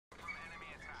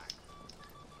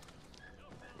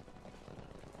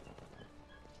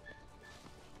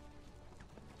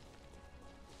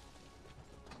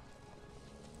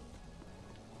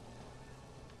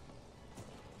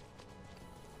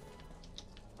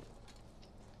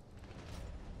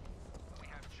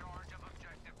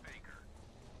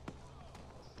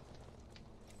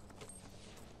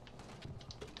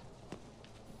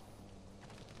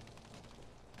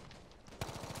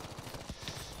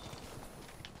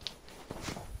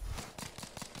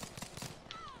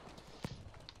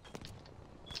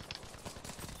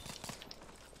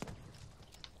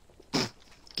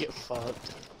get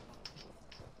fucked.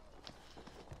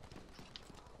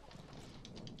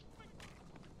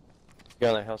 Get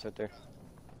on that house right there.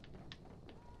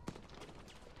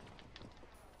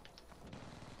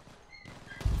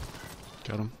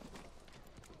 Got him.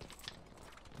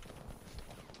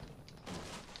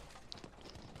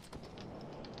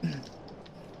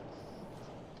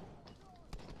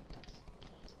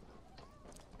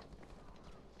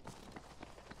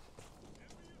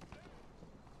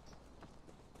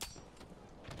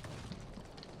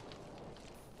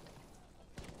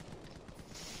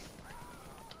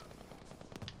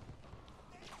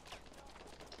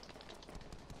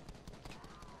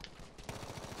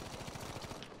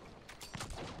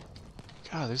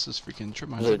 God, there's this freaking trip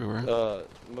mines everywhere.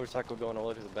 Motorcycle going all the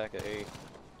way to the back of A.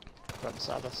 Right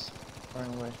beside us.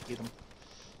 Running away. Get him.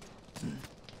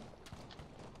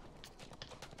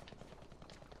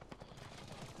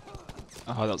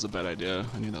 Oh, that was a bad idea.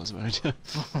 I knew that was a bad idea.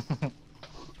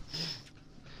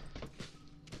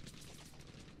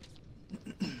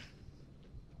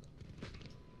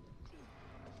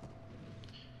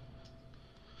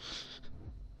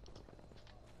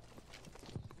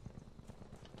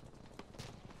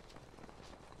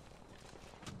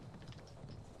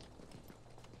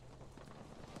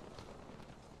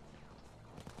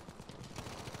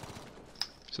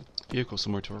 There's a vehicle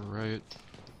somewhere to our right.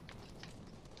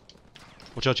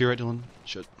 Watch out to your right, Dylan.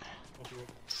 Shit.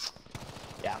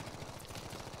 Yeah.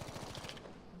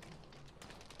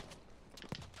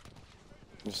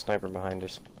 There's a sniper behind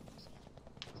us.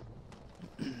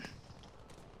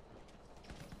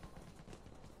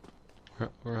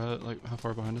 We're at, like, how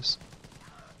far behind us?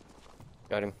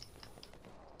 Got him.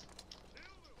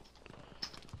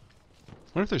 I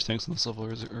wonder if there's tanks on this level,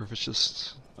 or if it's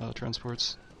just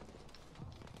transports.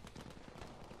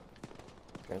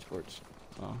 Transports.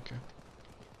 Oh, okay.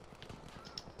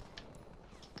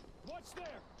 What's there?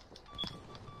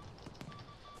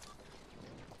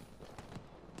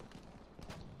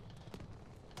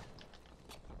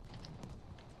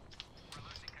 We're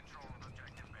losing control of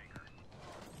objective Baker.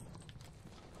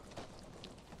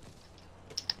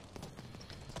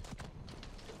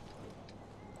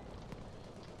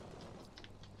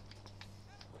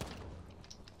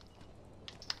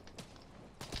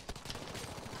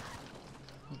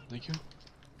 Oh, thank you.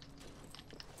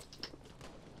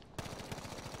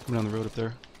 Coming down the road up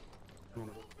there.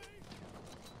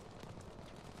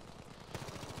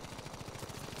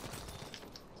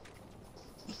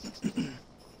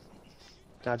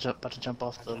 About to jump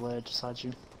off the ledge beside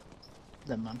you.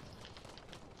 Then man.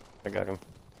 I got him.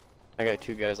 I got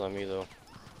 2 guys on me though.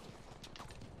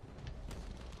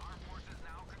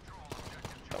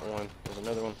 Got one. There's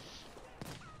another one.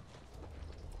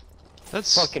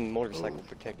 That's Fucking motorcycle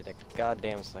protected that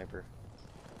goddamn sniper.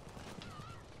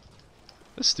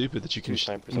 That's stupid that you can Two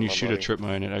snipers when you on my shoot a body. trip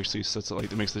mine, it actually sets it like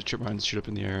that makes the trip mines shoot up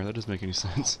in the air. That doesn't make any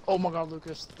sense. Oh my god,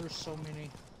 Lucas. There's so many.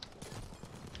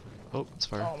 Oh, it's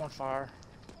fire. Oh, I'm on fire.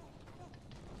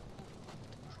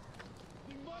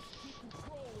 We must keep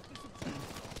control of this objective.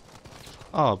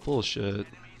 Oh, bullshit. Enemies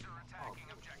are attacking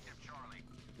objective Charlie.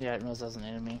 Yeah, I didn't realize that was an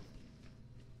enemy.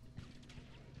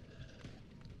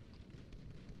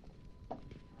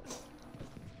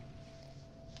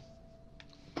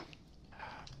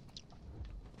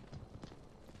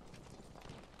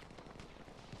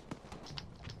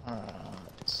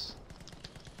 Alright.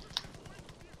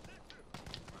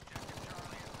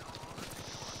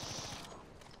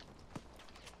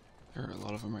 There are a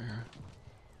lot of them right here.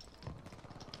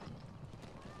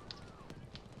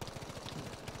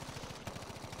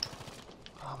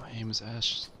 Oh, my aim is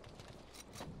ash.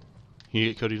 Can you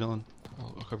get Cody, Dylan?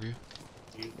 I'll cover you.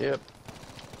 Yep.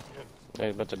 Yeah,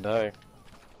 he's about to die.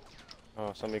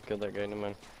 Oh, somebody killed that guy, no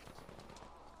man.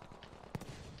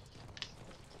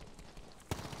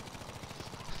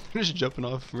 They're just jumping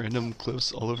off random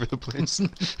cliffs all over the place. Do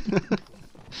not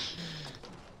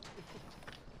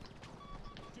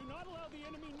allow the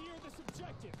enemy near this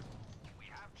objective. We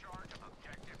have charge of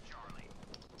objective Charlie.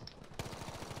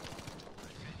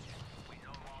 We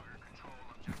no longer control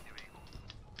objective Eagle.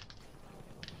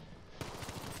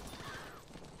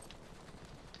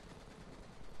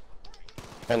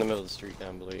 In the middle of the street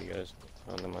down below you guys.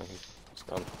 Oh, never mind. He's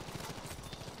gone.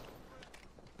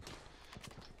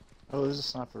 Oh, there's a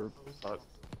sniper. Fuck.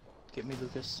 Get me,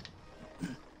 Lucas. You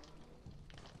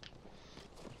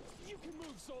can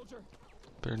move, soldier.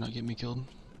 Better not get me killed.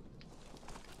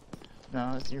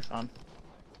 No, you're fine.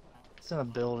 It's in a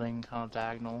building, kind of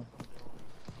diagonal.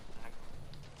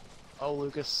 Oh,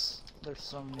 Lucas. There's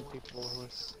so many people with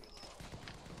us.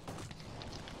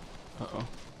 Uh-oh.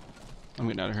 I'm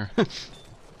getting out of here.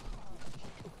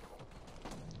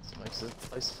 Makes the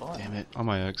place fun. Damn it, on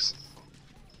my X.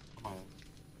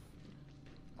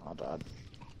 I died.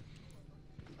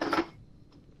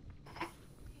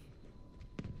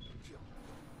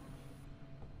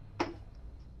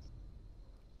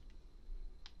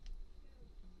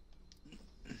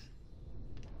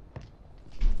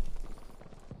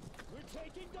 We're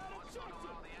taking that objective.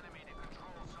 Allow the enemy to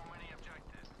control so many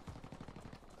objectives.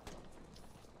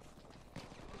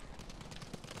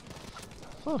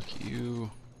 Fuck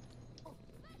you.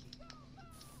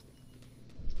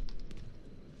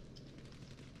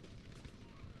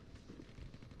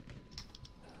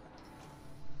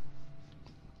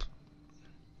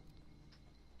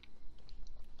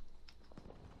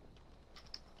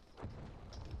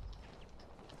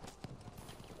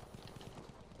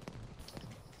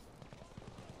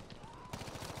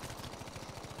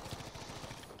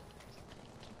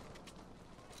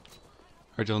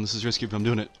 Alright, Dylan, this is risky, but I'm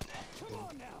doing it. Come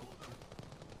on now.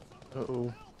 Uh-oh.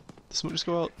 Did the smoke just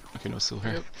go out? Okay, no, it's still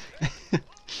here.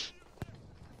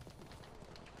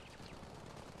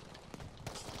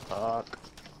 Fuck.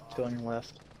 Two on your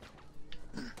left.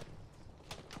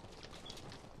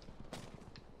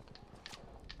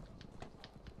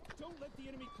 Don't let the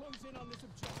enemy close in on this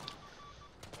objective.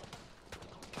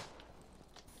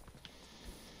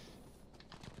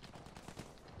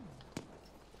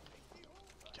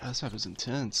 God, this map is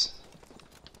intense.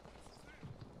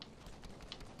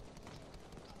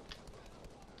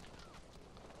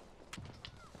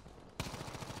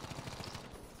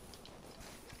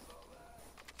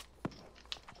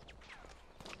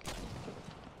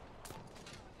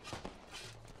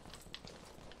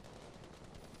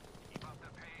 Keep up the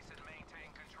pace and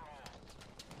maintain control.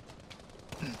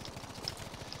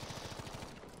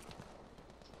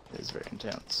 It is very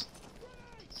intense.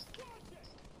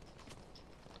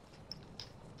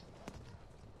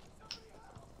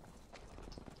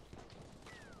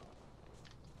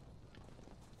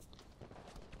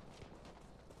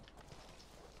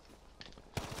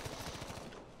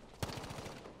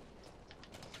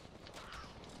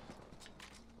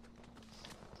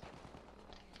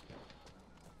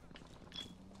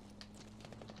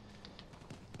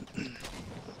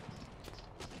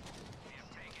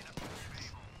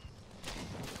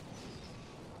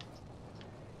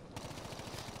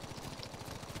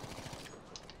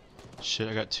 Shit,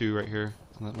 I got two right here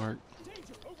on that mark.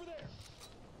 Danger over there.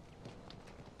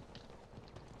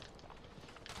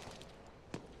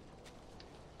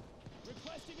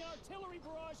 Requesting an artillery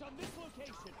barrage on this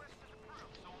location.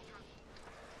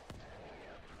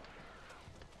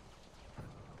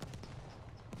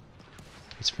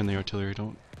 It's friendly artillery,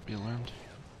 don't be alarmed.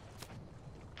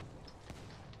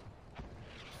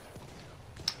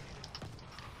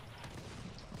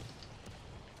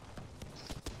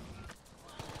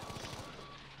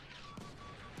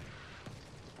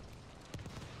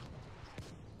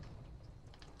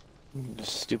 This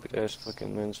stupid ass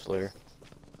fucking lens flare.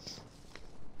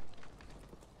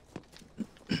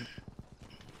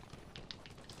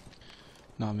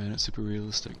 Nah, man, it's super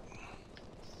realistic.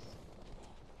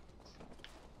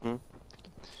 Hmm?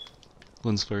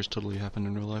 Lens flares totally happen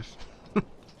in real life.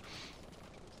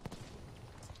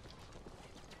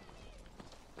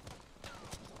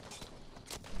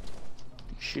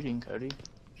 Shooting, Cody.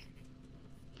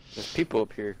 There's people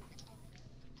up here.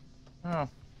 Oh.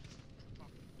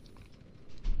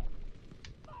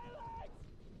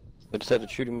 I just had to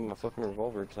shoot him with my fucking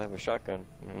revolver because I have a shotgun.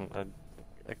 And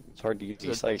it's hard to use these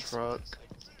There's a sights. truck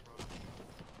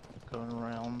going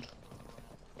around.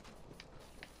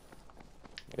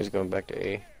 He's going back to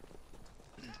A.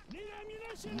 Need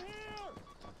ammunition here.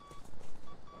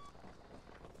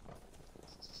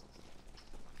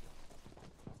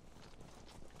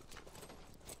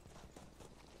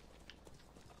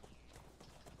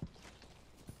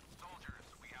 Soldiers,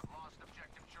 we have lost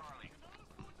objective Charlie.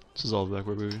 This is all back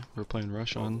where we were playing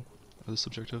Rush on this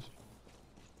objective.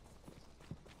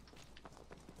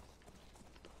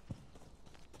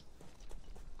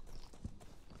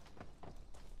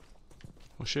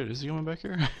 Oh shit, is he coming back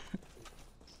here?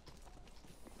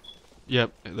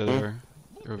 Yep, there they are.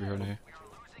 They're over here on A.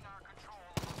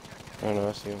 I don't know,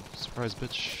 I see him. Surprise,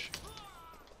 bitch.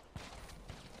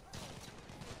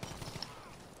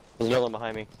 There's another one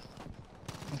behind me.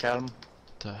 Got him.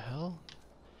 The hell?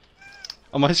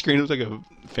 On my screen, it looked like a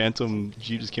phantom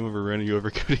Jeep just came over, ran you over,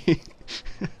 Cody.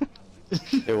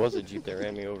 There was a Jeep that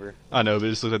ran me over. I know, but it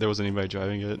just looked like there wasn't anybody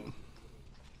driving it.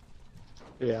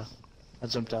 Yeah. I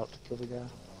jumped out to kill the guy.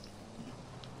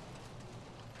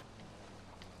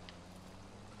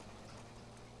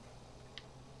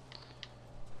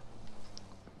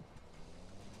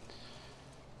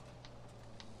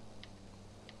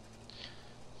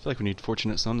 feel like we need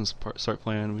Fortunate Son to start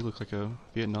playing. We look like a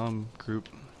Vietnam group.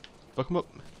 Fuck 'em up.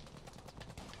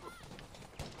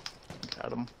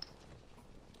 Got him.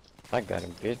 I got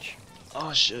him, bitch.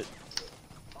 Oh shit.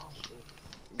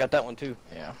 Got that one too.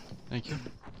 Yeah. Thank you.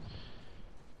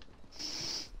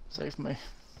 Save me.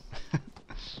 Have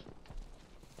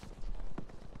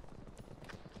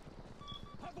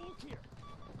a look here.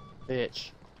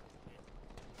 Bitch.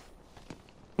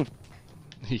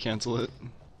 He cancel it.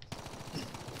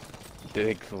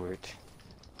 Big for it.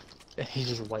 He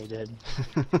just waited.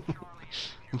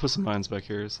 We'll put some mines back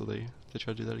here so they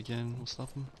try to do that again. We'll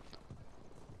stop them.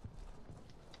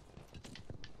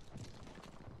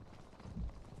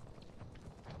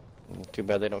 Too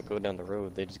bad they don't go down the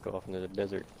road. They just go off into the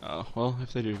desert. Oh, well,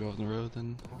 if they do go off the road,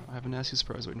 then I have a nasty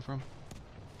surprise waiting for them.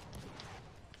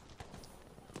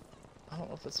 I don't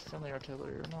know if it's friendly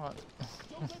artillery or not.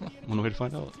 One way to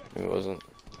find out. It wasn't.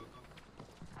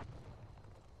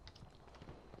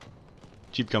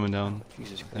 Jeep coming down.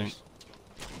 Jesus I think. Christ.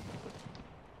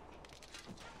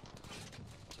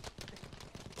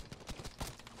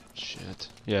 Shit.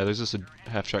 Yeah, there's just a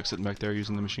half track sitting back there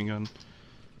using the machine gun.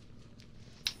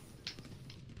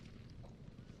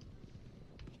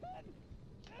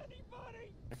 Anybody?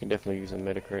 I can definitely use a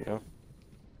medic right now.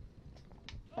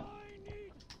 I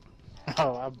need.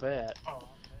 Oh, I bet.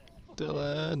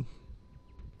 Dylan,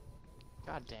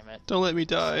 God damn it. don't let me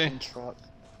die. Fucking truck.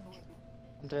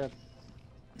 I'm dead.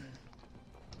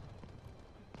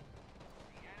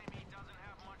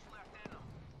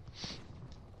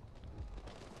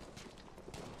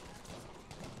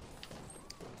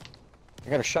 I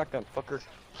got a shotgun, fucker.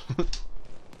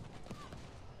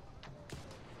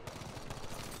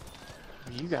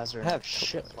 You guys are in Have a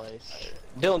shit place.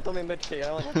 Dylan, throw me a medkit. I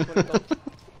only have 20 bucks.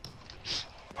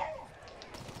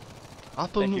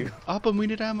 Thank you. Oppum, we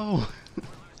need ammo.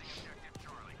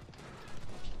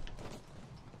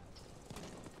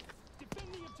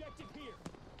 Defend the objective here.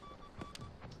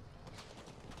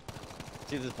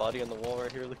 See this body on the wall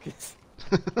right here, Lucas?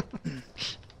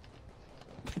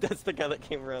 That's the guy that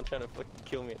came around trying to fucking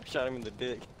kill me. I shot him in the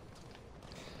dick.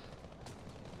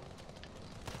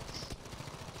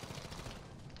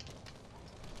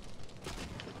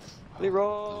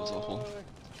 Leroy! That was awful.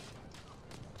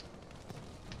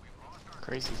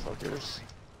 Crazy fuckers.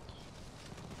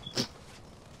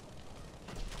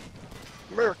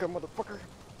 America, motherfucker!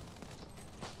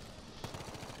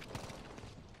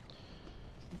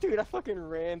 Dude, I fucking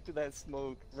ran through that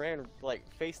smoke, ran like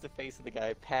face to face with the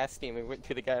guy, past him, and went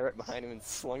to the guy right behind him and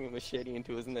slung a machete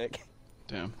into his neck.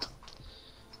 Damn.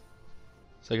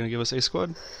 Is that gonna give us a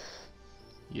squad?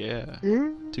 Yeah.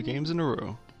 2 games in a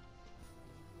row.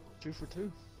 2 for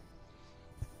 2.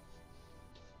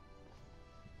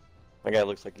 My guy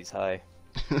looks like he's high.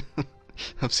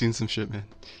 I've seen some shit, man.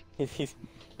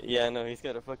 Yeah, I know, he's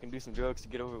gotta fucking do some drugs to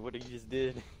get over what he just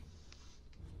did.